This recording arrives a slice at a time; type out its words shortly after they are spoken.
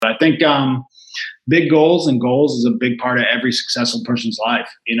I think big goals is a big part of every successful person's life,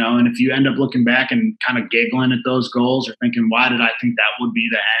 and if you end up looking back and kind of giggling at those goals or thinking, why did I think that would be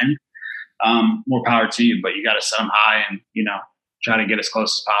the end? More power to you, but you got to set them high and, try to get as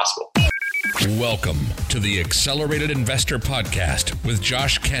close as possible. Welcome to the Accelerated Investor Podcast with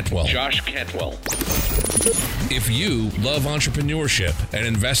Josh Cantwell. If you love entrepreneurship and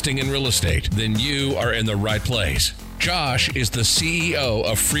investing in real estate, then you are in the right place. Josh is the CEO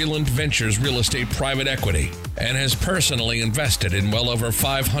of Freeland Ventures Real Estate Private Equity and has personally invested in well over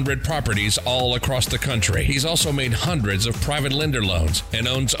 500 properties all across the country. He's also made hundreds of private lender loans and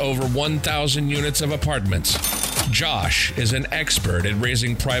owns over 1,000 units of apartments. Josh is an expert at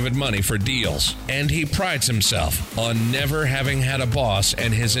raising private money for deals, and he prides himself on never having had a boss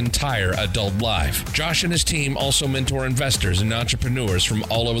in his entire adult life. Josh and his team also mentor investors and entrepreneurs from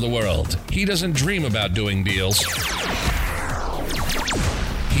all over the world. He doesn't dream about doing deals.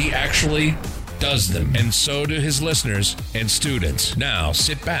 He actually does them, and so do his listeners and students. Now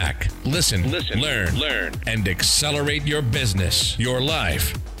sit back, listen, learn, and accelerate your business, your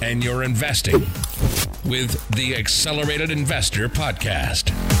life, and your investing with the Accelerated Investor Podcast.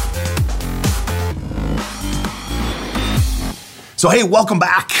 So, hey, welcome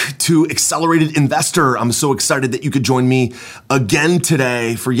back to Accelerated Investor. I'm so excited that you could join me again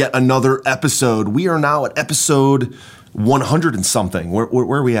today for yet another episode. We are now at episode 100 and something. Where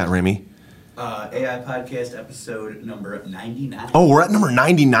are we at, Remy? AI Podcast episode number 99. Oh, we're at number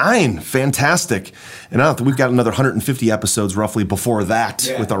 99. Fantastic. And we've got another 150 episodes roughly before that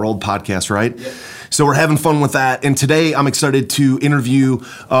with our old podcast, right? Yeah. So we're having fun with that. And today I'm excited to interview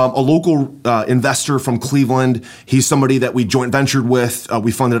a local investor from Cleveland. He's somebody that we joint ventured with.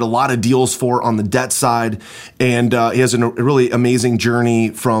 We funded a lot of deals for on the debt side. And he has a really amazing journey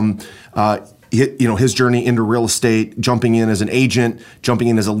from his journey into real estate, jumping in as an agent, jumping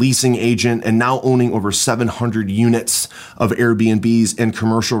in as a leasing agent, and now owning over 700 units of Airbnbs and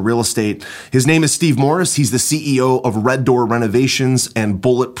commercial real estate. His name is Steve Morris. He's the CEO of Red Door Renovations and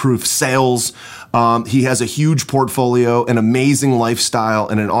Bulletproof Sales. He has a huge portfolio, an amazing lifestyle,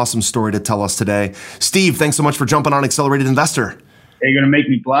 and an awesome story to tell us today. Steve, thanks so much for jumping on Accelerated Investor. You're going to make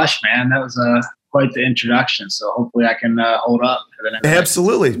me blush, man. That was quite the introduction. So hopefully I can hold up for the next.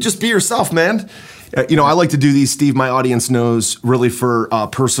 Absolutely. Just be yourself, man. I like to do these, Steve, my audience knows, really for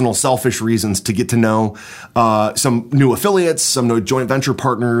personal, selfish reasons to get to know some new affiliates, some new joint venture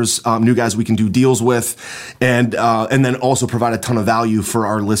partners, new guys we can do deals with, and then also provide a ton of value for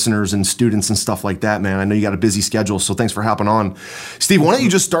our listeners and students and stuff like that, man. I know you got a busy schedule, so thanks for hopping on. Steve, why don't you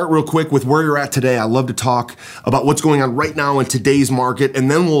just start real quick with where you're at today? I love to talk about what's going on right now in today's market,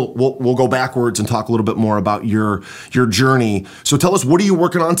 and then we'll go backwards and talk a little bit more about your journey. So tell us, what are you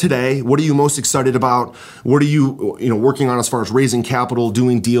working on today? What are you most excited about? What are you working on as far as raising capital,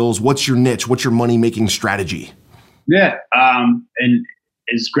 doing deals? What's your niche? What's your money making strategy? Yeah, and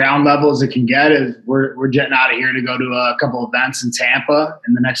as ground level as it can get, is we're jetting out of here to go to a couple events in Tampa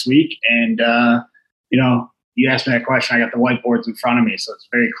in the next week. And you asked me that question. I got the whiteboards in front of me, so it's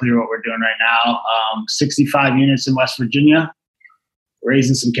very clear what we're doing right now. 65 units in West Virginia,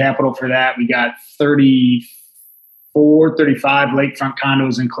 raising some capital for that. We got 34, 35 lakefront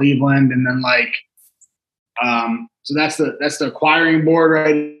condos in Cleveland, and then so that's the acquiring board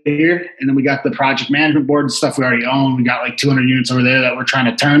right here. And then we got the project management board and stuff we already own. We got 200 units over there that we're trying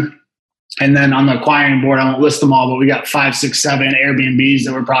to turn. And then on the acquiring board, I won't list them all, but we got 5, 6, 7 Airbnbs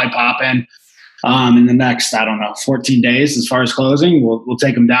that we're probably popping in the next, 14 days as far as closing. We'll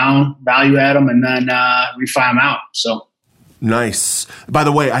take them down, value add them, and then refi them out. So. Nice. By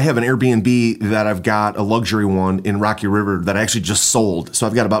the way, I have an Airbnb that I've got, a luxury one in Rocky River that I actually just sold. So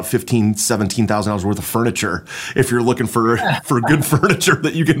I've got about $17,000 worth of furniture. If you're looking for good furniture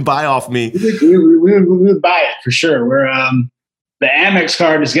that you can buy off me, we would buy it for sure. We're the Amex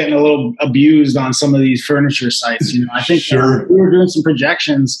card is getting a little abused on some of these furniture sites. I think sure. We were doing some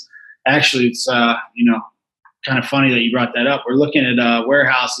projections. Actually, it's kind of funny that you brought that up. We're looking at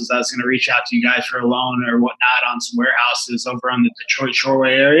warehouses. I was going to reach out to you guys for a loan or whatnot on some warehouses over on the Detroit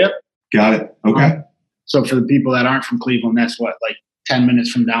Shoreway area. Got it. Okay. So for the people that aren't from Cleveland, that's 10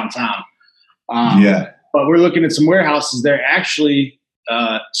 minutes from downtown. Yeah. But we're looking at some warehouses there actually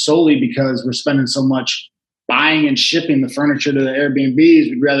solely because we're spending so much buying and shipping the furniture to the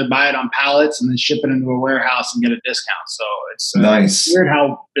Airbnbs. We'd rather buy it on pallets and then ship it into a warehouse and get a discount. So it's nice. Weird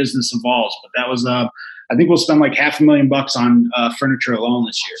how business evolves. But that was I think we'll spend $500,000 on furniture alone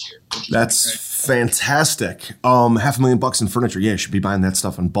this year. That's fantastic. $500,000 in furniture. Yeah, you should be buying that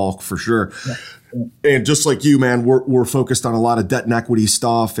stuff in bulk for sure. Yeah. And just like you, man, we're focused on a lot of debt and equity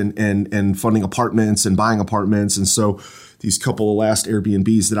stuff and funding apartments and buying apartments. And so these couple of last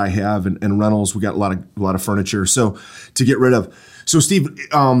Airbnbs that I have and rentals. We got a lot of furniture so to get rid of. So Steve,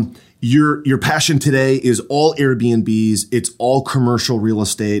 your passion today is all Airbnbs. It's all commercial real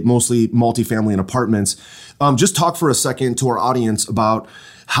estate, mostly multifamily and apartments. Just talk for a second to our audience about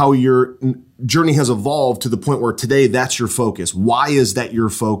how your journey has evolved to the point where today that's your focus. Why is that your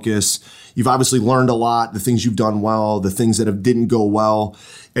focus? You've obviously learned a lot, the things you've done well, the things that didn't go well,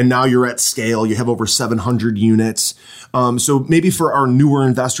 and now you're at scale. You have over 700 units. So maybe for our newer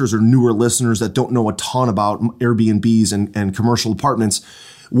investors or newer listeners that don't know a ton about Airbnbs and commercial apartments,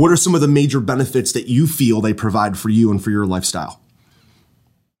 what are some of the major benefits that you feel they provide for you and for your lifestyle?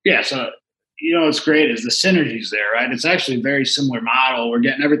 Yeah, so what's great is the synergies there, right? It's actually a very similar model. We're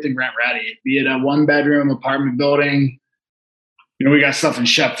getting everything rent ready, be it a 1-bedroom apartment building. We got stuff in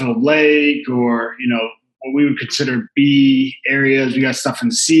Sheffield Lake or, what we would consider B areas. We got stuff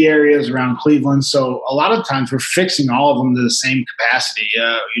in C areas around Cleveland. So a lot of times we're fixing all of them to the same capacity.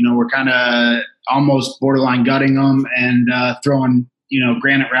 We're kind of almost borderline gutting them and throwing,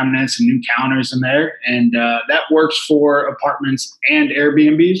 granite remnants and new counters in there. And that works for apartments and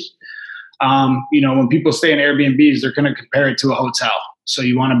Airbnbs. When people stay in Airbnbs, they're going to compare it to a hotel. So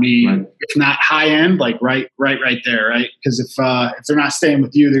you want to be, if not high end, like right there, right? Because if they're not staying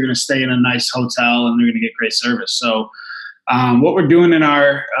with you, they're going to stay in a nice hotel and they're going to get great service. So what we're doing in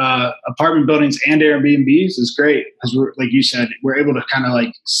our apartment buildings and Airbnbs is great because we're, like you said, we're able to kind of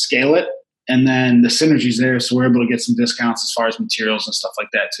like scale it, and then the synergies there, so we're able to get some discounts as far as materials and stuff like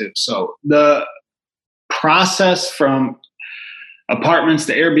that too. So the process from apartments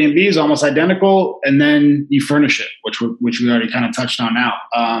to Airbnb is almost identical, and then you furnish it, which we already kind of touched on now.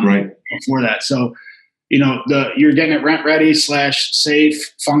 Before that, so you're getting it rent ready /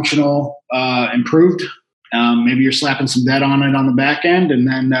 safe, functional, improved. Maybe you're slapping some debt on it on the back end, and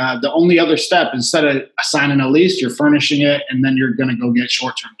then the only other step, instead of signing a lease, you're furnishing it, and then you're going to go get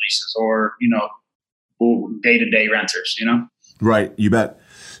short-term leases or day-to-day renters. Right, you bet.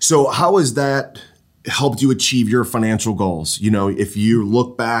 So how has that helped you achieve your financial goals? If you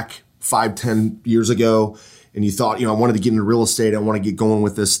look back 5-10 years ago and you thought, I wanted to get into real estate, I want to get going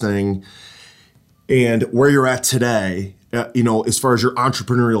with this thing, and where you're at today, as far as your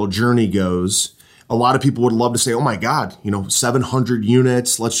entrepreneurial journey goes, a lot of people would love to say, oh my God, 700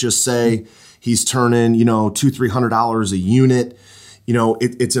 units, let's just say he's turning, $200-$300 a unit.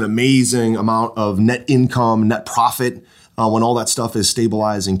 It's an amazing amount of net income, net profit, when all that stuff is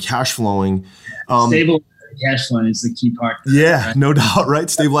stabilized and cash flowing. Stabilizing cash flowing is the key part. Yeah, right? No doubt, right?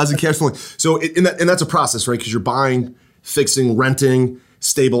 Stabilizing cash flowing. So, and that's a process, right? Because you're buying, fixing, renting,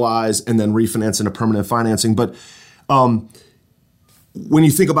 stabilize, and then refinance into permanent financing. But when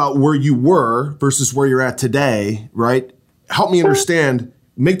you think about where you were versus where you're at today, right? Help me understand,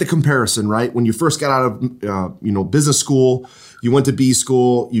 make the comparison, right? When you first got out of business school, you went to B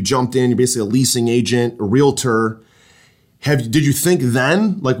school, you jumped in, you're basically a leasing agent, a realtor. Did you think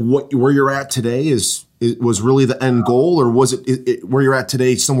then, like where you're at today was really the end goal, or was it where you're at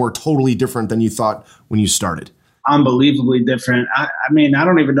today somewhere totally different than you thought when you started? Unbelievably different. I mean, I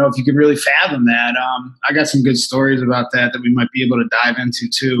don't even know if you could really fathom that. I got some good stories about that we might be able to dive into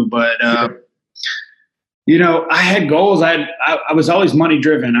too. But I had goals. I was always money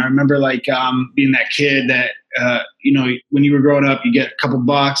driven. I remember being that kid that when you were growing up, you get a couple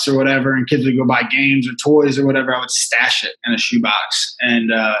bucks or whatever, and kids would go buy games or toys or whatever. I would stash it in a shoebox. And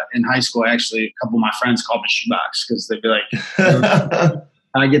in high school, actually, a couple of my friends called me shoebox because they'd be like,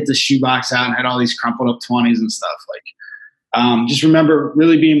 I get the shoebox out and had all these crumpled up 20s and stuff. Just remember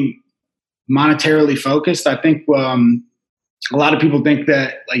really being monetarily focused. I think a lot of people think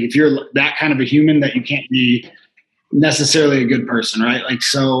that if you're that kind of a human that you can't be necessarily a good person, right?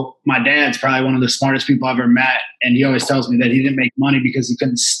 So my dad's probably one of the smartest people I've ever met. And he always tells me that he didn't make money because he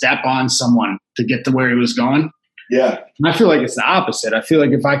couldn't step on someone to get to where he was going. Yeah. And I feel like it's the opposite. I feel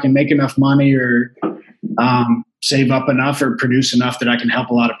like if I can make enough money or save up enough or produce enough that I can help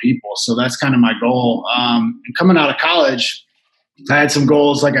a lot of people. So that's kind of my goal. And coming out of college, I had some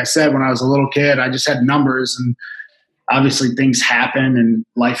goals. Like I said, when I was a little kid, I just had numbers, and obviously things happen and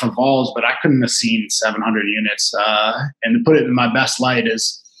life evolves, but I couldn't have seen 700 units. And to put it in my best light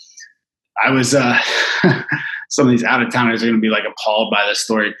is I was, some of these out of towners are going to be appalled by this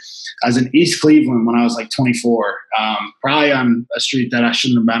story. I was in East Cleveland when I was 24, probably on a street that I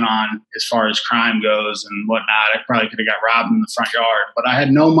shouldn't have been on as far as crime goes and whatnot. I probably could have got robbed in the front yard, but I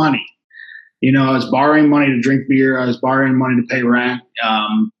had no money. I was borrowing money to drink beer. I was borrowing money to pay rent.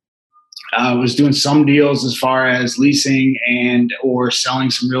 I was doing some deals as far as leasing or selling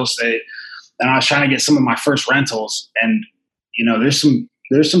some real estate. And I was trying to get some of my first rentals. And, there's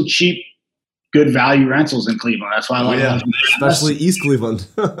some cheap good value rentals in Cleveland. That's why I like especially East Cleveland.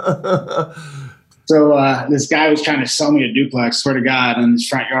 So this guy was trying to sell me a duplex, swear to God, in his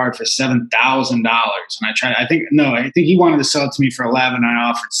front yard for $7,000. And I think he wanted to sell it to me for 11, and I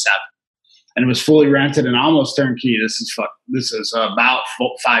offered 7. And it was fully rented and almost turnkey. This is about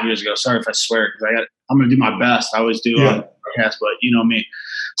 5 years ago. Sorry if I swear, because I'm going to do my best. I always do on the podcast, but you know me.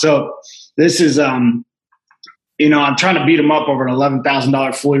 So this is, I'm trying to beat him up over an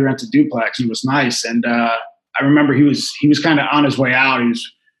 $11,000 fully rented duplex. It was nice. And I remember he was kind of on his way out. He was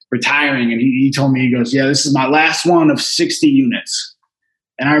retiring, and he told me, he goes, yeah, this is my last one of 60 units.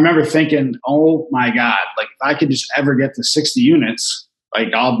 And I remember thinking, oh my God, like if I could just ever get to 60 units, like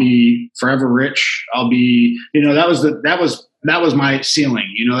I'll be forever rich. I'll be, that was my ceiling.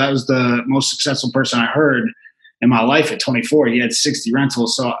 That was the most successful person I heard in my life at 24. He had 60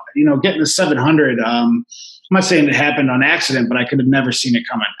 rentals. So, getting to 700, I'm not saying it happened on accident, but I could have never seen it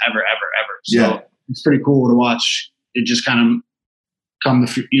coming ever, ever, ever. So It's pretty cool to watch it just kind of come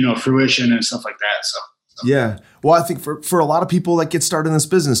to fruition and stuff like that. So yeah, well, I think for a lot of people that get started in this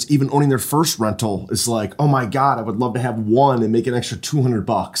business, even owning their first rental is like, oh my God, I would love to have one and make an extra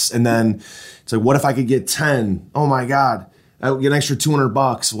 $200. And then it's like, what if I could get 10? Oh my God, I would get an extra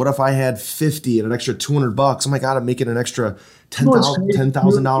 $200. What if I had 50 and an extra $200? Oh my God, I'm making an extra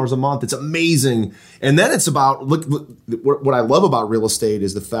 $10,000 a month. It's amazing. And then it's about, look, what I love about real estate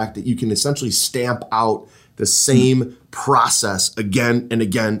is the fact that you can essentially stamp out the same process again and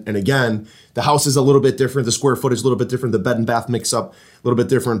again and again. The house is a little bit different. The square footage is a little bit different. The bed and bath mix up a little bit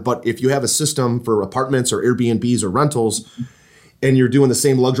different. But if you have a system for apartments or Airbnbs or rentals, and you're doing the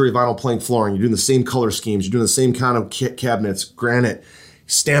same luxury vinyl plank flooring, you're doing the same color schemes, you're doing the same kind of cabinets, granite,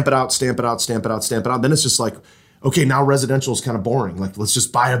 stamp it out, stamp it out, stamp it out, stamp it out. Then it's just like, okay, now residential is kind of boring. Like, let's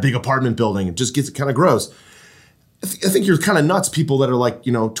just buy a big apartment building. It just gets kind of gross. I think you're kind of nuts, people that are like,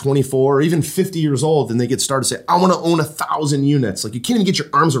 24 or even 50 years old, and they get started say, I want to own 1,000 units. Like, you can't even get your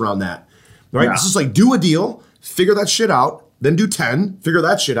arms around that, right? Yeah. It's just like, do a deal, figure that shit out, then do 10, figure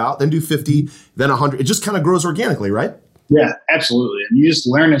that shit out, then do 50, then 100. It just kind of grows organically, right? Yeah, absolutely. And you just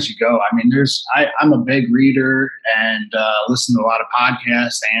learn as you go. I mean, I'm a big reader and listen to a lot of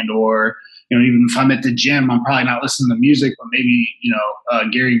podcasts or even if I'm at the gym, I'm probably not listening to music, but maybe,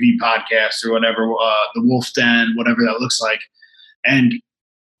 Gary V podcast or whatever, the Wolf Den, whatever that looks like. And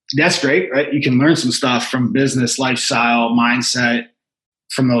that's great, right? You can learn some stuff from business, lifestyle, mindset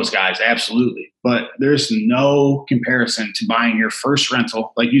from those guys. Absolutely. But there's no comparison to buying your first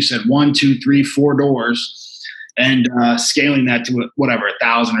rental. Like you said, 1, 2, 3, 4 doors and scaling that to whatever,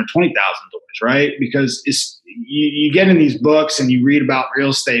 $1,000 or $20,000, right? Because you get in these books and you read about real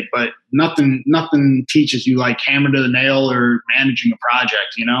estate, but nothing teaches you like hammer to the nail or managing a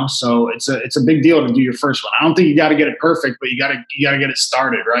project, So it's a big deal to do your first one. I don't think you got to get it perfect, but you got to get it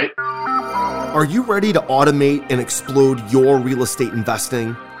started, right? Are you ready to automate and explode your real estate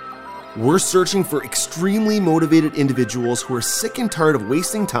investing? We're searching for extremely motivated individuals who are sick and tired of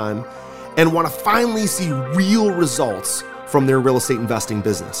wasting time and want to finally see real results from their real estate investing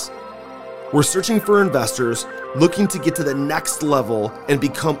business. We're searching for investors looking to get to the next level and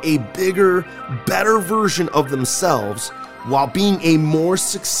become a bigger, better version of themselves while being a more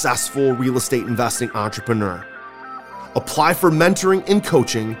successful real estate investing entrepreneur. Apply for mentoring and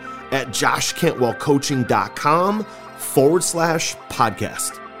coaching at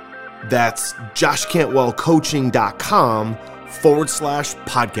joshcantwellcoaching.com/podcast. That's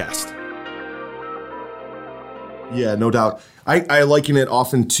joshcantwellcoaching.com/podcast. Yeah, no doubt. I liken it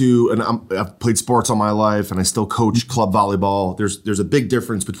often to, and I've played sports all my life and I still coach club volleyball. There's a big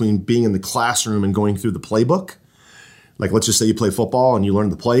difference between being in the classroom and going through the playbook. Like, let's just say you play football and you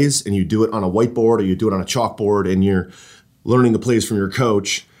learn the plays and you do it on a whiteboard or you do it on a chalkboard and you're learning the plays from your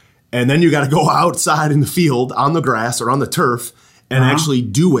coach. And then you got to go outside in the field on the grass or on the turf and actually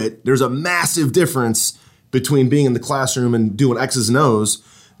do it. There's a massive difference between being in the classroom and doing X's and O's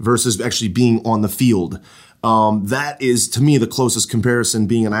versus actually being on the field. That is, to me, the closest comparison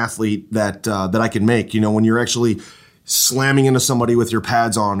being an athlete that I can make. When you're actually slamming into somebody with your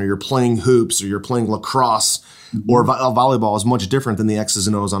pads on, or you're playing hoops, or you're playing lacrosse, or volleyball is much different than the X's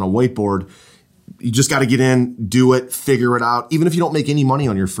and O's on a whiteboard. You just got to get in, do it, figure it out. Even if you don't make any money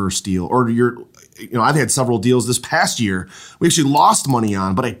on your first deal, or I've had several deals this past year we actually lost money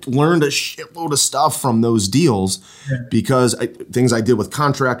on, but I learned a shitload of stuff from those deals because things I did with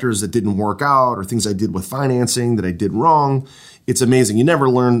contractors that didn't work out, or things I did with financing that I did wrong. It's amazing. You never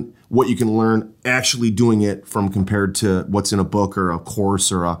learn what you can learn actually doing it from compared to what's in a book or a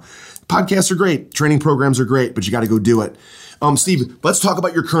course or a podcasts are great. Training programs are great, but you got to go do it. Steve, let's talk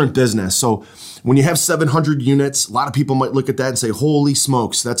about your current business. So when you have 700 units, a lot of people might look at that and say, holy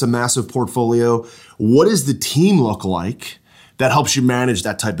smokes, that's a massive portfolio. What does the team look like that helps you manage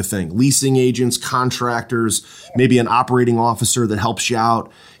that type of thing? Leasing agents, contractors, maybe an operating officer that helps you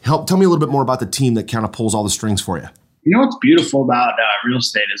out. Tell me a little bit more about the team that kind of pulls all the strings for you. You know what's beautiful about real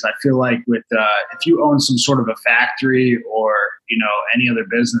estate is I feel like with if you own some sort of a factory or any other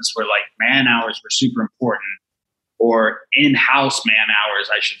business where like man hours were super important, or in-house man hours,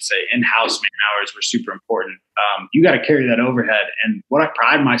 I should say, in-house man hours were super important. You got to carry that overhead. And what I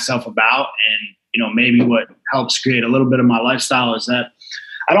pride myself about, and maybe what helps create a little bit of my lifestyle, is that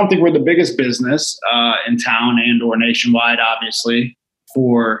I don't think we're the biggest business in town and or nationwide, obviously,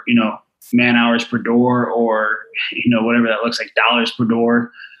 for man hours per door or whatever that looks like, dollars per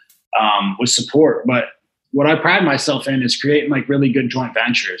door with support. But what I pride myself in is creating like really good joint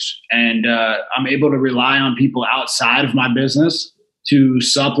ventures. And I'm able to rely on people outside of my business to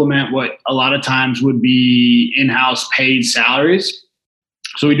supplement what a lot of times would be in-house paid salaries.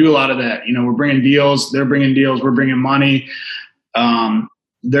 So we do a lot of that. We're bringing deals, they're bringing deals, we're bringing money.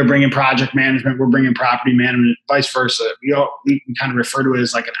 They're bringing project management, we're bringing property management, vice versa. We kind of refer to it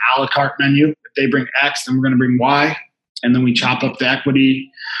as like an a la carte menu. If they bring X, then we're going to bring Y. And then we chop up the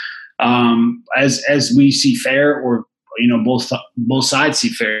equity as we see fair, or both sides see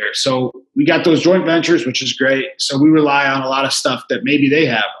fair. So we got those joint ventures, which is great. So we rely on a lot of stuff that maybe they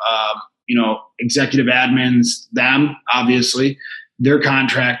have. Executive admins, them obviously, their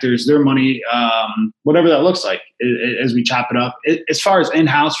contractors, their money, whatever that looks like as we chop it up. As far as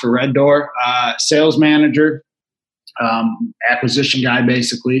in-house for Red Door, sales manager, acquisition guy,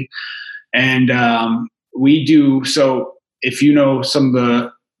 basically, and we do so. If you know some of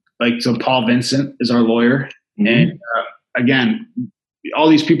the so Paul Vincent is our lawyer. Mm-hmm. And again, all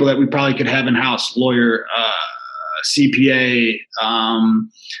these people that we probably could have in-house, lawyer, CPA,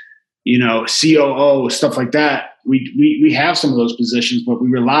 COO, stuff like that. We have some of those positions, but we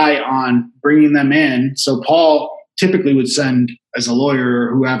rely on bringing them in. So Paul typically would send, as a lawyer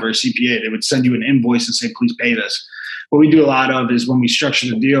or whoever, a CPA, they would send you an invoice and say, please pay this. What we do a lot of is when we structure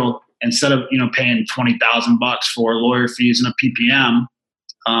the deal, instead of, paying $20,000 for lawyer fees and a PPM,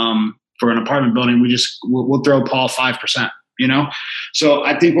 for an apartment building, we'll throw Paul 5%, So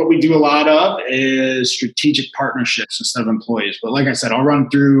I think what we do a lot of is strategic partnerships instead of employees. But like I said, I'll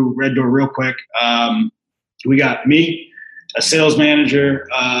run through Red Door real quick. We got me, a sales manager,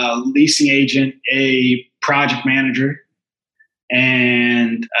 a leasing agent, a project manager,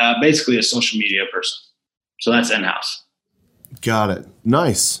 and basically a social media person. So that's in-house. Got it.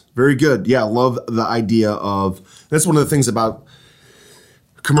 Nice. Very good. Yeah, I love the idea of, that's one of the things about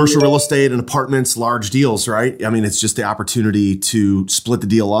commercial real estate and apartments, large deals, right? I mean, it's just the opportunity to split the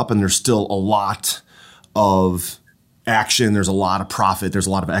deal up, and there's still a lot of action. There's a lot of profit. There's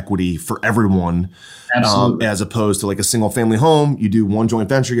a lot of equity for everyone. Absolutely. As opposed to like a single family home, you do one joint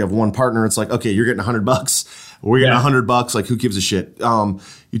venture, you have one partner. It's like, okay, you're getting $100. We're getting $100. Like, who gives a shit?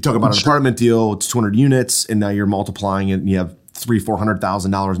 You talk about an apartment deal, it's 200 units, and now you're multiplying it, and you have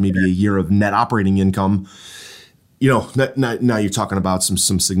 $300,000-$400,000 maybe a year of net operating income. Now you're talking about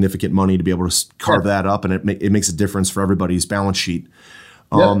some significant money to be able to carve that up, and it makes a difference for everybody's balance sheet.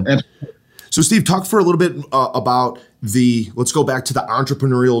 So Steve, talk for a little bit about let's go back to the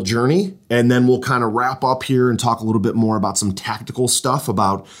entrepreneurial journey, and then we'll kind of wrap up here and talk a little bit more about some tactical stuff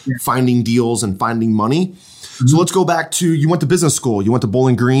about finding deals and finding money. Mm-hmm. So let's go back to, you went to business school. You went to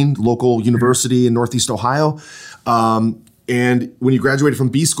Bowling Green, local university in Northeast Ohio. And when you graduated from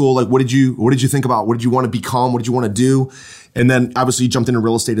B school, like, what did you think about? What did you want to become? What did you want to do? And then obviously you jumped into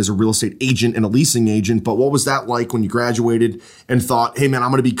real estate as a real estate agent and a leasing agent. But what was that like when you graduated and thought, hey man,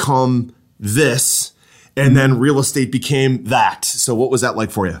 I'm going to become this, and then real estate became that? So what was that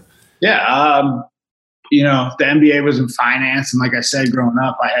like for you? Yeah. The MBA was in finance. And like I said, growing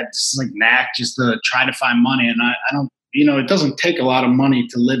up, I had this knack just to try to find money. And I don't, it doesn't take a lot of money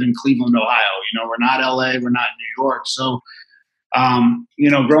to live in Cleveland, Ohio. We're not LA, we're not New York. So,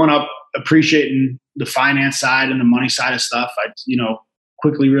 growing up, appreciating the finance side and the money side of stuff, I,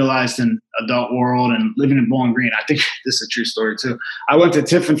 quickly realized in adult world and living in Bowling Green, I think this is a true story too. I went to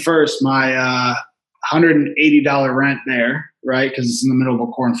Tiffin first, my $180 rent there, right? Because it's in the middle of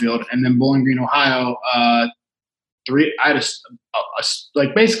a cornfield. And then Bowling Green, Ohio, I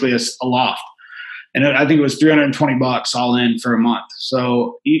had basically a loft. And I think it was $320 all in for a month.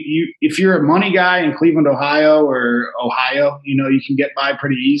 So if you're a money guy in Cleveland, Ohio, you can get by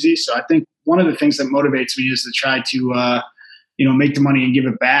pretty easy. So I think one of the things that motivates me is to try to, make the money and give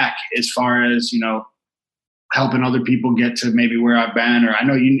it back as far as, helping other people get to maybe where I've been. Or I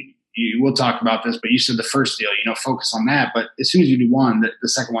know you will talk about this, but you said the first deal, focus on that. But as soon as you do one, the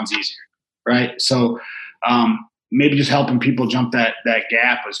second one's easier, right? So maybe just helping people jump that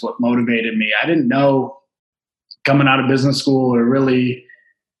gap is what motivated me. I didn't know coming out of business school or really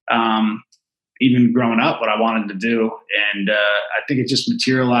even growing up what I wanted to do. And I think it just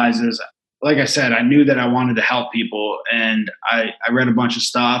materializes. Like I said, I knew that I wanted to help people, and I read a bunch of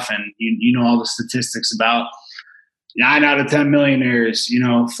stuff, and you know all the statistics about 9 out of 10 millionaires,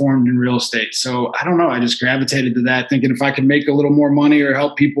 formed in real estate. So I don't know. I just gravitated to that, thinking if I could make a little more money or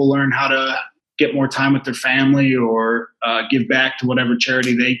help people learn how to get more time with their family or give back to whatever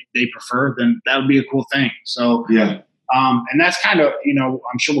charity they prefer, then that would be a cool thing. So, yeah. And that's kind of,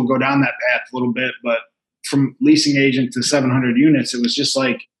 I'm sure we'll go down that path a little bit, but from leasing agent to 700 units, it was just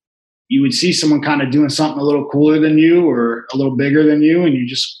like, you would see someone kind of doing something a little cooler than you or a little bigger than you, and you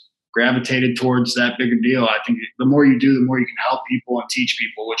just gravitated towards that bigger deal. I think the more you do, the more you can help people and teach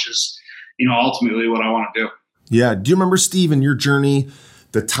people, which is, ultimately what I want to do. Yeah. Do you remember, Steve, in your journey,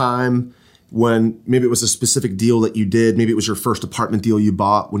 the time when maybe it was a specific deal that you did, maybe it was your first apartment deal you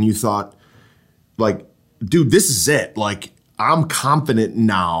bought, when you thought, like, dude, this is it. Like, I'm confident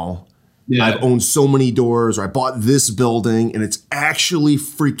now. Yeah. I've owned so many doors, or I bought this building and it's actually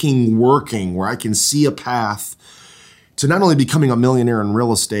freaking working, where I can see a path to not only becoming a millionaire in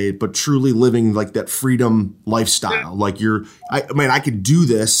real estate, but truly living like that freedom lifestyle. Like I could do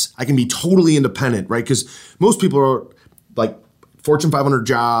this. I can be totally independent, right? Because most people are like Fortune 500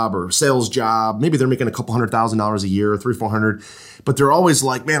 job or sales job. Maybe they're making a couple $100,000 a year, 300-400, but they're always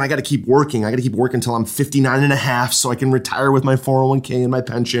like, man, I got to keep working. I got to keep working until I'm 59 and a half so I can retire with my 401k and my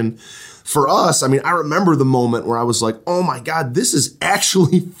pension. For us, I remember the moment where I was like, oh my God, this is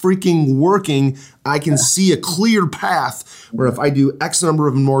actually freaking working. I can see a clear path where if I do X number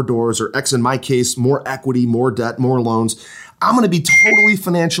of more doors, or X in my case, more equity, more debt, more loans, I'm going to be totally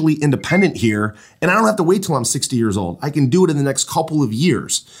financially independent here. And I don't have to wait till I'm 60 years old. I can do it in the next couple of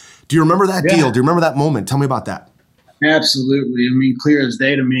years. Do you remember that deal? Do you remember that moment? Tell me about that. Absolutely. Clear as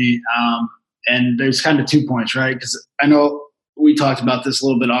day to me. And there's kind of 2 points, right? Because I know we talked about this a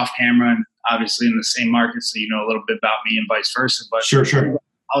little bit off camera, and obviously in the same market, so a little bit about me and vice versa. But sure.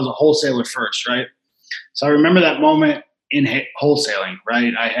 I was a wholesaler first, right? So I remember that moment in wholesaling,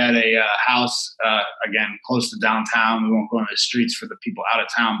 right? I had a house, again, close to downtown. We won't go into the streets for the people out of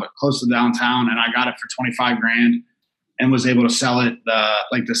town, but close to downtown, and I got it for $25,000 and was able to sell it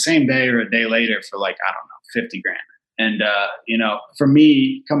the same day or a day later for $50,000. And for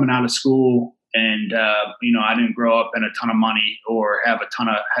me, coming out of school, and, I didn't grow up in a ton of money or have a ton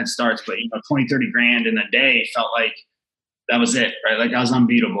of head starts, but, 20, 30 grand in a day felt like that was it, right? Like I was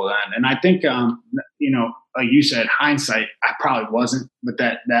unbeatable then. And I think, like you said, hindsight, I probably wasn't, but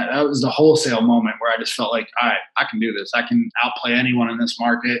that was the wholesale moment where I just felt like, all right, I can do this. I can outplay anyone in this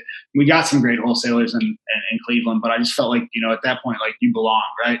market. We got some great wholesalers in Cleveland, but I just felt like, at that point, like you belong,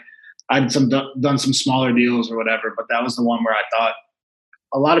 right? I'd done some smaller deals or whatever, but that was the one where I thought,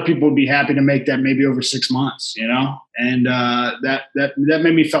 a lot of people would be happy to make that maybe over 6 months, and that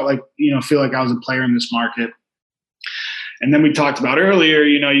made me feel like I was a player in this market. And then we talked about earlier,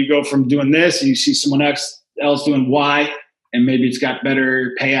 you go from doing this and you see someone else doing Y, and maybe it's got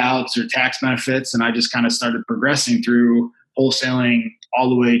better payouts or tax benefits. And I just kind of started progressing through wholesaling all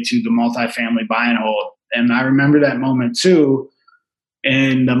the way to the multifamily buy and hold. And I remember that moment too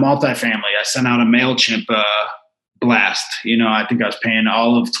in the multifamily. I sent out a MailChimp blast. I think I was paying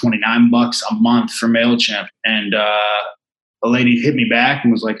all of $29 a month for MailChimp. And a lady hit me back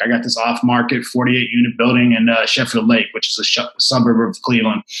and was like, I got this off market 48 unit building in Sheffield Lake, which is a suburb of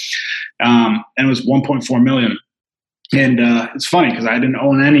Cleveland. And it was 1.4 million. And it's funny because I didn't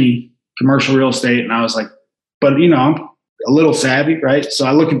own any commercial real estate. And I was like, but I'm a little savvy, right? So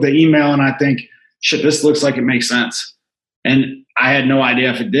I look at the email and I think, shit, this looks like it makes sense. And I had no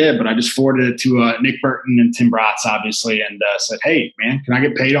idea if it did, but I just forwarded it to Nick Burton and Tim Bratz, obviously, and said, hey, man, can I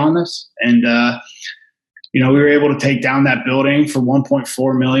get paid on this? And, we were able to take down that building for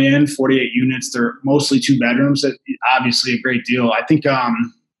 1.4 million, 48 units. They're mostly 2 bedrooms. Obviously a great deal. I think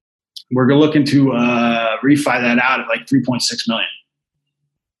we're looking to refi that out at like 3.6 million.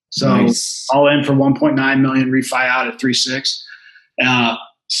 So nice. All in for 1.9 million, refi out at 3.6.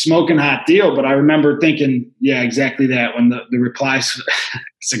 Smoking hot deal, but I remember thinking, yeah, exactly that. When the replies,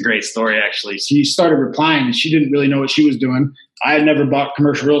 it's a great story actually. She started replying and she didn't really know what she was doing. I had never bought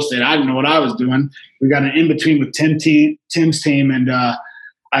commercial real estate. I didn't know what I was doing. We got an in-between with Tim's team, and I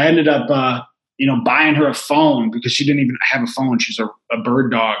ended up, buying her a phone because she didn't even have a phone. She's a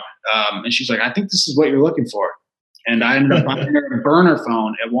bird dog. And she's like, I think this is what you're looking for. And I ended up buying her a burner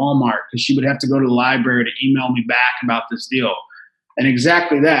phone at Walmart because she would have to go to the library to email me back about this deal. And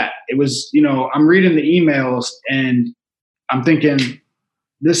exactly that. It was, I'm reading the emails and I'm thinking,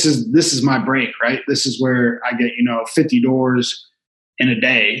 this is my break, right? This is where I get, 50 doors in a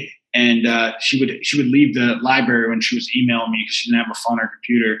day. And she would leave the library when she was emailing me because she didn't have a phone or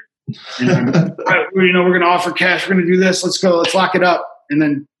computer. And we're going to offer cash. We're going to do this. Let's go. Let's lock it up. And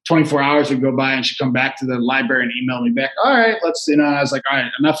then 24 hours would go by and she'd come back to the library and email me back. All right, I was like, all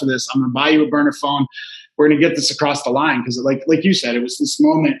right, enough of this. I'm going to buy you a burner phone. We're going to get this across the line. Because like you said, it was this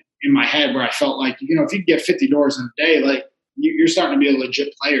moment in my head where I felt like, if you could get 50 doors in a day, like you're starting to be a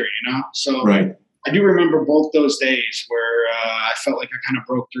legit player, So right. I do remember both those days where I felt like I kind of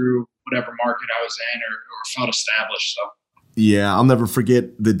broke through whatever market I was in or felt established. So. Yeah, I'll never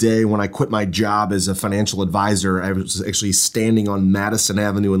forget the day when I quit my job as a financial advisor. I was actually standing on Madison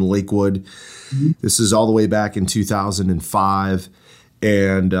Avenue in Lakewood. Mm-hmm. This is all the way back in 2005.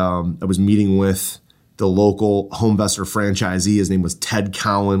 And I was meeting with the local HomeVestor franchisee. His name was Ted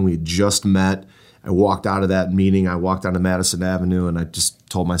Cowan. We had just met. I walked out of that meeting. I walked onto Madison Avenue and I just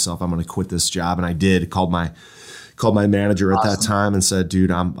told myself I'm going to quit this job. And I did. Called my manager at that time and said,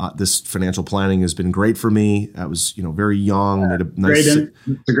 dude, this financial planning has been great for me. I was, very young. Made a nice it's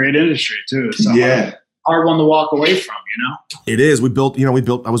a great industry too. It's a hard one to walk away from, It is.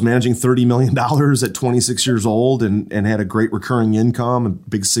 I was managing $30 million at 26 years old and had a great recurring income, a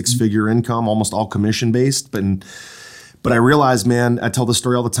big 6-figure income, almost all commission based. But I realized, man, I tell this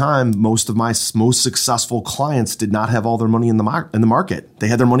story all the time. Most of my most successful clients did not have all their money in the market. They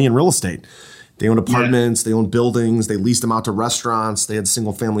had their money in real estate. They owned apartments, They owned buildings, they leased them out to restaurants, they had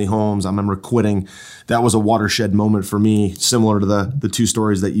single family homes. I remember quitting. That was a watershed moment for me, similar to the two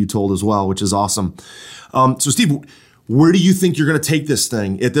stories that you told as well, which is awesome. So Steve, where do you think you're going to take this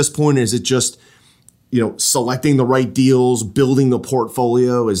thing? At this point, is it just, selecting the right deals, building the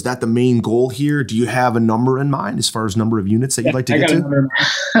portfolio? Is that the main goal here? Do you have a number in mind as far as number of units that you'd like to get to?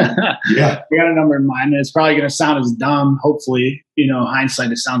 Yeah. I got a number in mind. And it's probably going to sound as dumb, hopefully,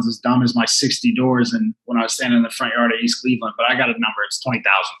 hindsight, it sounds as dumb as my 60 doors and when I was standing in the front yard at East Cleveland, but I got a number. It's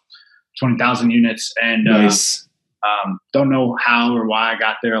 20,000 units. And nice. Don't know how or why I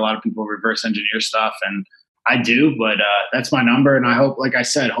got there. A lot of people reverse engineer stuff and I do, but that's my number. And I hope, like I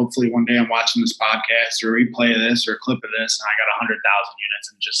said, hopefully one day I'm watching this podcast or replay of this or a clip of this and I got 100,000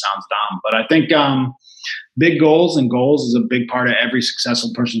 units and it just sounds dumb. But I think big goals is a big part of every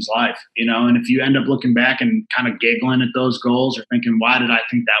successful person's life, and if you end up looking back and kind of giggling at those goals or thinking, why did I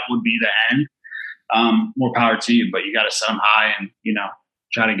think that would be the end? More power to you, but you got to set them high and,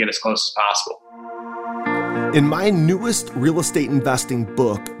 try to get as close as possible. In my newest real estate investing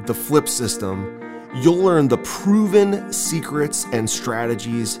book, The Flip System, you'll learn the proven secrets and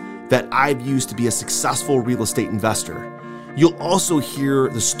strategies that I've used to be a successful real estate investor. You'll also hear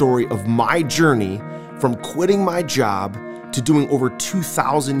the story of my journey from quitting my job to doing over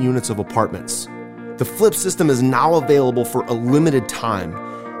 2,000 units of apartments. The Flip System is now available for a limited time,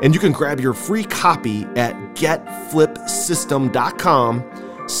 and you can grab your free copy at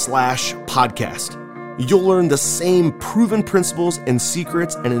getflipsystem.com/podcast. You'll learn the same proven principles and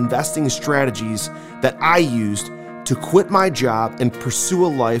secrets and investing strategies that I used to quit my job and pursue a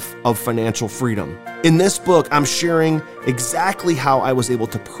life of financial freedom. In this book, I'm sharing exactly how I was able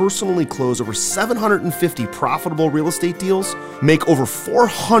to personally close over 750 profitable real estate deals, make over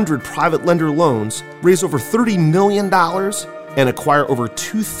 400 private lender loans, raise over $30 million, and acquire over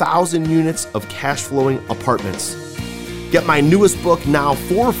 2,000 units of cash flowing apartments. Get my newest book now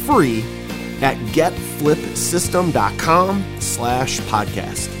for free at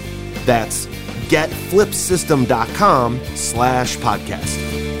getflipsystem.com/podcast. That's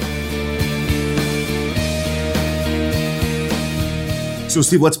getflipsystem.com/podcast. So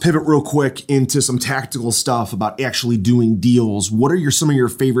Steve, let's pivot real quick into some tactical stuff about actually doing deals. What are some of your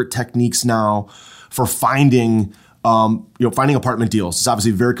favorite techniques now for finding apartment deals? It's obviously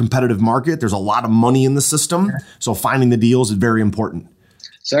a very competitive market. There's a lot of money in the system. So finding the deals is very important.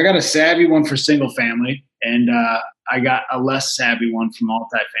 So I got a savvy one for single family, and I got a less savvy one for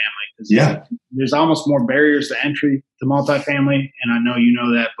multifamily. Because there's almost more barriers to entry to multifamily, and I know you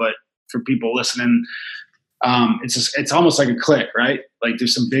know that. But for people listening, it's almost like a click, right? Like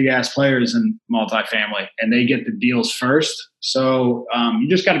there's some big ass players in multifamily, and they get the deals first. So you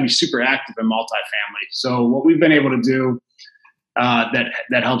just got to be super active in multifamily. So what we've been able to do.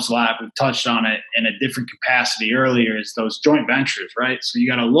 That helps a lot. We've touched on it in a different capacity earlier is those joint ventures, right? So you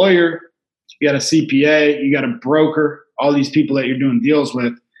got a lawyer, you got a CPA, you got a broker, all these people that you're doing deals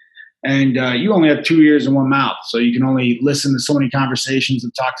with, and you only have 2 ears and one mouth. So you can only listen to so many conversations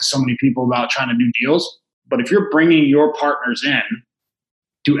and talk to so many people about trying to do deals. But if you're bringing your partners in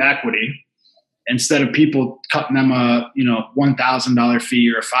to equity, instead of people cutting them a $1,000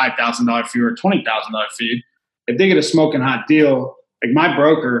 fee or a $5,000 fee or a $20,000 fee, if they get a smoking hot deal, like my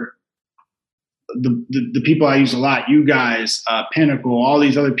broker, the people I use a lot, you guys, Pinnacle, all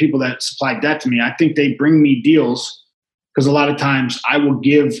these other people that supply debt to me, I think they bring me deals because a lot of times I will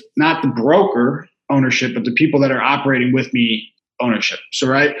give not the broker ownership, but the people that are operating with me ownership. So,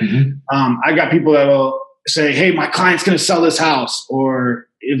 right, I got people that will say, hey, my client's going to sell this house, or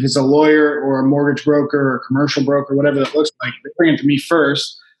if it's a lawyer or a mortgage broker or a commercial broker, whatever that looks like, they bring it to me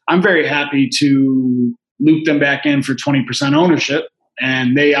first. I'm very happy to loop them back in for 20% ownership.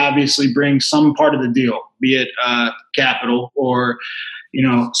 And they obviously bring some part of the deal, be it capital or,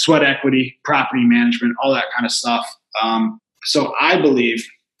 sweat equity, property management, all that kind of stuff. So I believe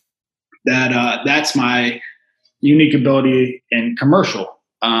that that's my unique ability in commercial.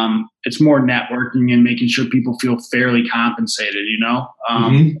 It's more networking and making sure people feel fairly compensated,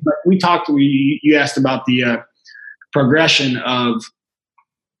 But you asked about the progression of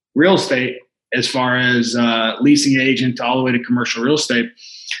real estate as far as leasing agent all the way to commercial real estate.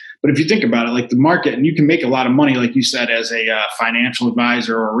 But if you think about it, like the market, and you can make a lot of money, like you said, as a financial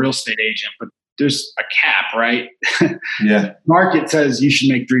advisor or a real estate agent, but there's a cap, right? Yeah. Market says you should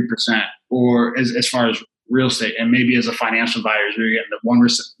make 3%, or as far as real estate, and maybe as a financial advisor, you're getting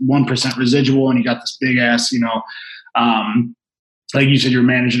the 1% residual, and you got this big ass, like you said, you're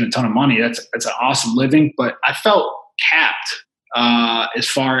managing a ton of money. That's an awesome living, but I felt capped as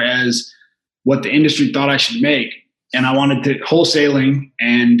far as what the industry thought I should make, and I wanted to wholesaling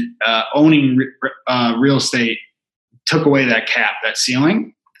and owning real estate took away that cap, that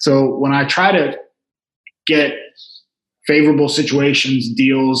ceiling. So when I try to get favorable situations,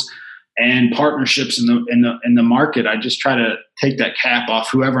 deals, and partnerships in the market, I just try to take that cap off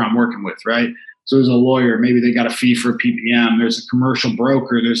whoever I'm working with, right? So there's a lawyer, maybe they got a fee for a PPM. There's a commercial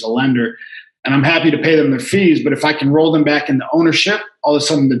broker, there's a lender, and I'm happy to pay them their fees. But if I can roll them back into ownership, all of a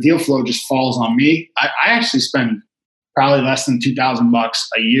sudden the deal flow just falls on me. I actually spend probably less than $2,000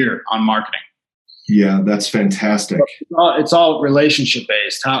 a year on marketing. Yeah, that's fantastic. It's all relationship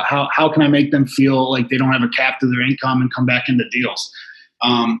based. How can I make them feel like they don't have a cap to their income and come back into deals?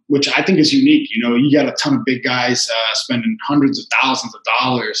 Which I think is unique. You got a ton of big guys spending hundreds of thousands of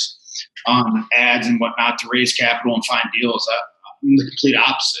dollars on ads and whatnot to raise capital and find deals. I'm the complete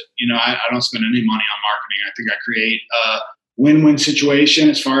opposite. I don't spend any money on marketing. I think I create a win-win situation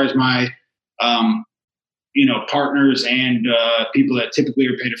as far as my, partners and people that typically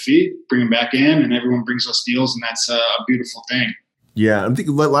are paid a fee, bring them back in, and everyone brings us deals, and that's a beautiful thing. Yeah, I'm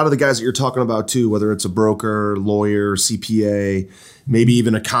thinking a lot of the guys that you're talking about too, whether it's a broker, lawyer, CPA, maybe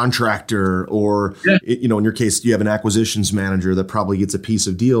even a contractor, or in your case, you have an acquisitions manager that probably gets a piece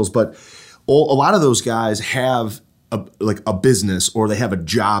of deals. But a lot of those guys have a business, or they have a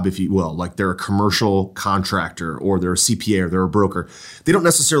job, if you will, like they're a commercial contractor, or they're a CPA, or they're a broker. They don't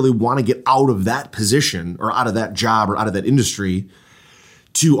necessarily want to get out of that position or out of that job or out of that industry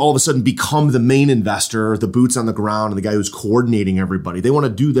to all of a sudden become the main investor, the boots on the ground, and the guy who's coordinating everybody. They want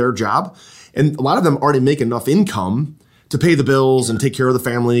to do their job. And a lot of them already make enough income to pay the bills and take care of the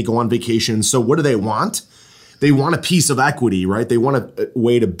family, go on vacation. So what do they want? They want a piece of equity, right? They want a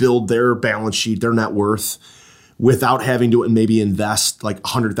way to build their balance sheet, their net worth, without having to maybe invest like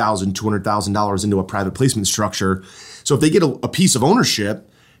 $100,000, $200,000 into a private placement structure. So if they get a piece of ownership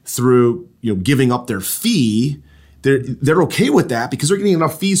through giving up their fee, they're okay with that because they're getting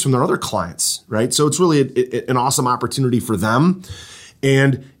enough fees from their other clients, right? So it's really an awesome opportunity for them.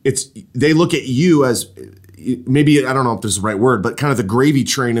 And they look at you as maybe, I don't know if this is the right word, but kind of the gravy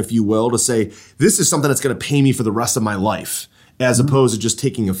train, if you will, to say, this is something that's going to pay me for the rest of my life, as opposed to just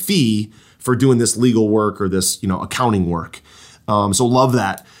taking a fee for doing this legal work or this, accounting work. So love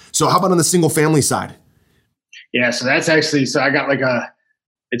that. So how about on the single family side? Yeah, so that's actually, I got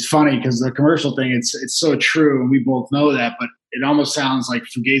it's funny because the commercial thing, it's so true, and we both know that, but it almost sounds like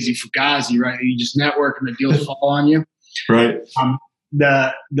Fugazi, right? You just network and the deals fall on you. Right.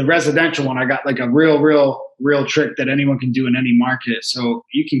 The residential one, I got like a real trick that anyone can do in any market. So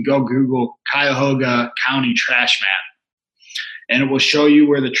you can go Google Cuyahoga County trash map, and it will show you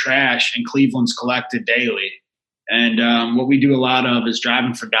where the trash in Cleveland's collected daily. And what we do a lot of is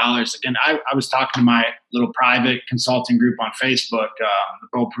driving for dollars. Again, I was talking to my little private consulting group on Facebook, the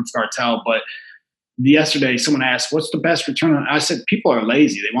Bulletproof Cartel. But yesterday, someone asked, what's the best return on? I said, people are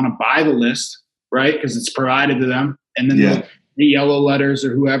lazy. They want to buy the list, right? Because it's provided to them. And then the yellow letters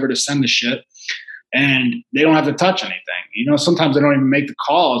or whoever to send the shit. And they don't have to touch anything. Sometimes they don't even make the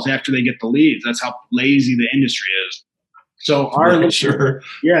calls after they get the leads. That's how lazy the industry is. So our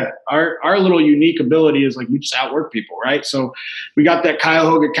our little unique ability is like we just outwork people, right? So we got that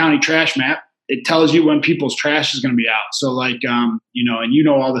Cuyahoga County trash map. It tells you when people's trash is going to be out. So like and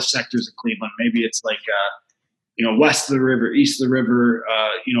all the sectors of Cleveland. Maybe it's like west of the river, east of the river,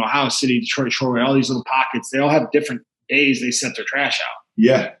 Ohio City, Detroit, Shoreway, all these little pockets. They all have different days they set their trash out.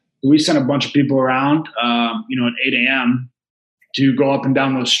 Yeah. We sent a bunch of people around, at 8 a.m. to go up and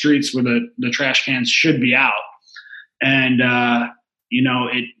down those streets where the trash cans should be out. And, at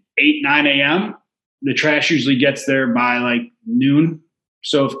 8, 9 a.m., the trash usually gets there by like noon.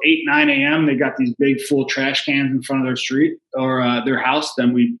 So if 8, 9 a.m., they got these big full trash cans in front of their street or their house,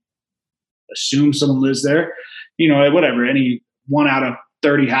 then we assume someone lives there. Whatever, any 1 out of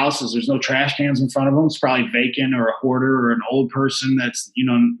 30 houses, there's no trash cans in front of them. It's probably vacant or a hoarder or an old person that's,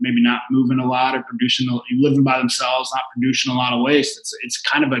 maybe not moving a lot or living by themselves, not producing a lot of waste. It's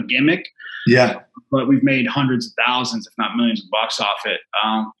kind of a gimmick. Yeah. But we've made hundreds of thousands, if not millions of bucks off it.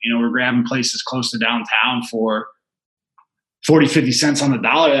 We're grabbing places close to downtown for 40, 50 cents on the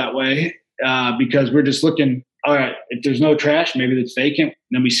dollar that way because we're just looking, all right, if there's no trash, maybe it's vacant.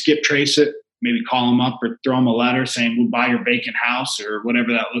 Then we skip trace it, maybe call them up or throw them a letter saying we'll buy your vacant house or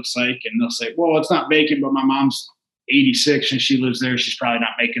whatever that looks like. And they'll say, well, it's not vacant, but my mom's 86 and she lives there. She's probably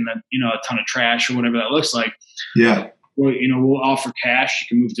not making a ton of trash or whatever that looks like. Yeah. Well, we'll offer cash. You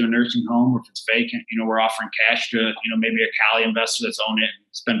can move to a nursing home, or if it's vacant, we're offering cash to, maybe a Cali investor that's owned it and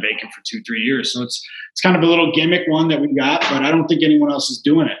it's been vacant for 2-3 years. So it's kind of a little gimmick one that we got, but I don't think anyone else is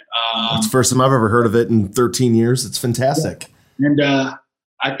doing it. It's the first time I've ever heard of it in 13 years. It's fantastic. Yeah. And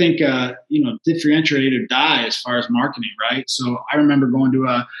I think, differentiate or die as far as marketing, right? So I remember going to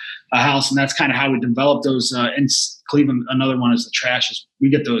a house, and that's kind of how we developed those. In Cleveland, another one is the trash. We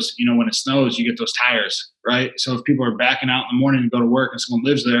get those, when it snows, you get those tires, right? So if people are backing out in the morning to go to work and someone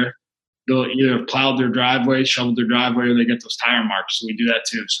lives there, they'll either have plowed their driveway, shoveled their driveway, or they get those tire marks. So we do that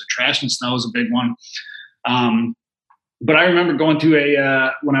too. So trash and snow is a big one. But I remember going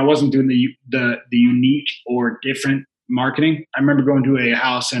to when I wasn't doing the unique or different marketing, I remember going to a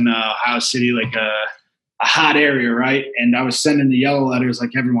house in Ohio City, like a hot area, right? And I was sending the yellow letters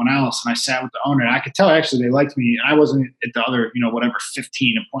like everyone else. And I sat with the owner, and I could tell actually they liked me. And I wasn't at the other,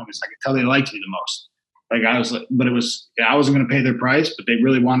 15 appointments. I could tell they liked me the most. Like I was, but it was, I wasn't going to pay their price, but they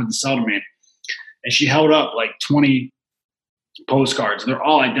really wanted to sell to me. And she held up like 20 postcards. They're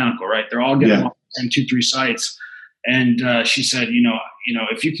all identical, right? They're all getting on 2-3 sites. And she said,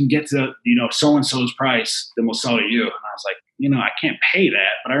 if you can get to, so-and-so's price, then we'll sell to you. And I was like, I can't pay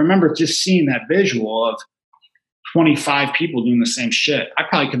that. But I remember just seeing that visual of 25 people doing the same shit. I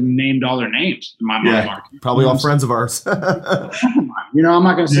probably could have named all their names in my mind. Probably all friends of ours. I'm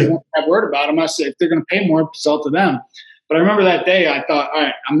not going to say one bad word about them. I say if they're going to pay more, sell it to them. But I remember that day I thought, all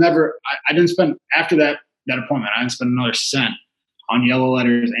right, I didn't spend, after that appointment, I didn't spend another cent on yellow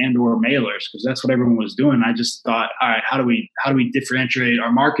letters and or mailers because that's what everyone was doing. I just thought, all right, how do we differentiate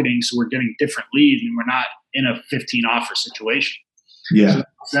our marketing so we're getting different leads and we're not in a 15 offer situation? Yeah.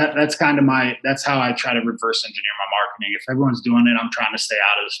 So that's kind of that's how I try to reverse engineer my marketing. If everyone's doing it, I'm trying to stay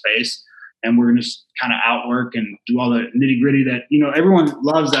out of the space, and we're going to just kind of outwork and do all the nitty gritty that, everyone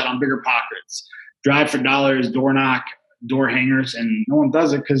loves that on Bigger Pockets. Drive for dollars, door knock, door hangers, and no one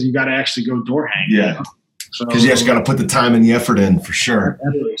does it because you got to actually go door hang. Yeah. Because you got to put the time and the effort in for sure.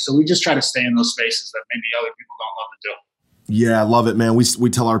 So we just try to stay in those spaces that maybe other people don't love to do. Yeah, I love it, man. We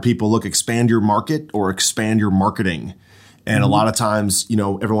tell our people, look, expand your market or expand your marketing. And a lot of times,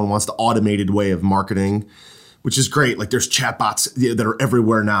 everyone wants the automated way of marketing, which is great. Like there's chatbots that are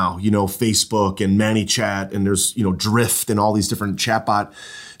everywhere now, Facebook and ManyChat, and there's, Drift and all these different chatbot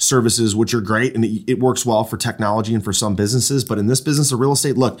services, which are great. And it works well for technology and for some businesses. But in this business of real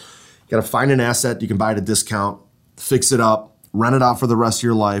estate, look, you got to find an asset you can buy at a discount, fix it up, rent it out for the rest of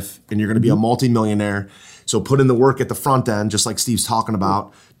your life, and you're going to be a multimillionaire. So put in the work at the front end, just like Steve's talking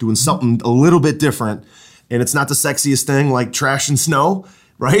about, doing something a little bit different. And it's not the sexiest thing like trash and snow,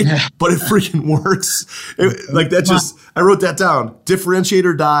 right? Yeah. But it freaking works. I wrote that down. Differentiate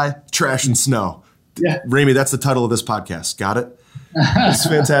or die, trash and snow. Yeah. Ramey, that's the title of this podcast. Got it? It's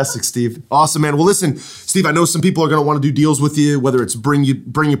fantastic, Steve. Awesome, man. Well, listen, Steve, I know some people are going to want to do deals with you, whether it's bring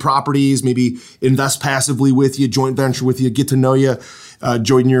you properties, maybe invest passively with you, joint venture with you, get to know you,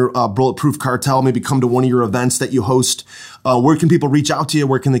 join your Bulletproof Cartel, maybe come to one of your events that you host. Where can people reach out to you?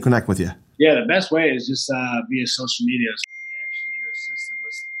 Where can they connect with you? Yeah, the best way is just via social media. It's funny, actually, your assistant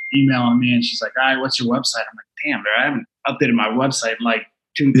was emailing me, and she's like, all right, what's your website? I'm like, damn, I haven't updated my website in like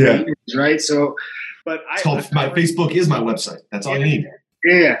 2-3 years, right? So, but my Facebook is my website. That's all you need.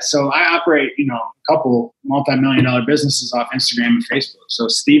 Yeah. So I operate, a couple multi-million-dollar businesses off Instagram and Facebook. So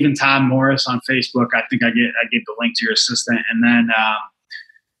Stephen Todd Morris on Facebook. I think I gave the link to your assistant, and then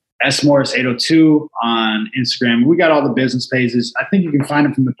S Morris 802 on Instagram. We got all the business pages. I think you can find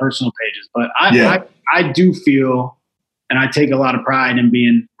them from the personal pages. But I do feel, and I take a lot of pride in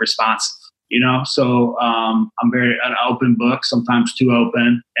being responsive. So I'm very an open book, sometimes too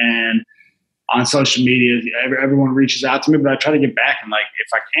open, and on social media, everyone reaches out to me, but I try to get back in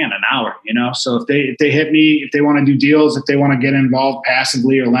if I can, an hour, So if they hit me, if they want to do deals, if they want to get involved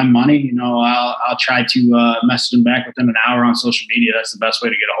passively or lend money, I'll try to message them back within an hour on social media. That's the best way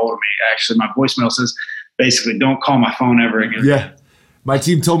to get a hold of me. Actually, my voicemail says basically, don't call my phone ever again. Yeah. My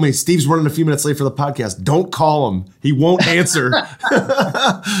team told me Steve's running a few minutes late for the podcast. Don't call him. He won't answer.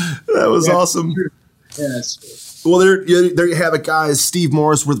 That was awesome. Yes. Well, there you have it, guys. Steve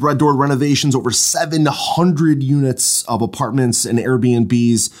Morris with Red Door Renovations, over 700 units of apartments and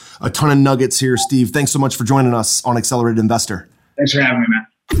Airbnbs. A ton of nuggets here, Steve. Thanks so much for joining us on Accelerated Investor. Thanks for having me, man.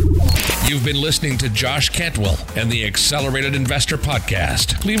 You've been listening to Josh Cantwell and the Accelerated Investor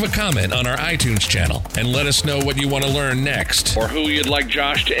Podcast. Leave a comment on our iTunes channel and let us know what you want to learn next or who you'd like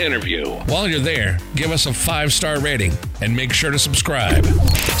Josh to interview. While you're there, give us a 5-star rating and make sure to subscribe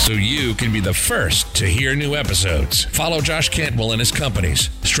so you can be the first to hear new episodes. Follow Josh Cantwell and his companies,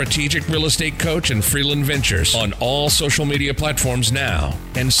 Strategic Real Estate Coach and Freeland Ventures, on all social media platforms now,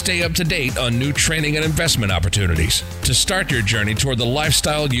 and stay up to date on new training and investment opportunities. To start your journey toward the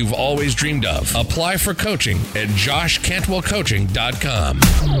lifestyle you've always dreamed of, apply for coaching at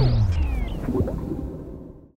joshcantwellcoaching.com.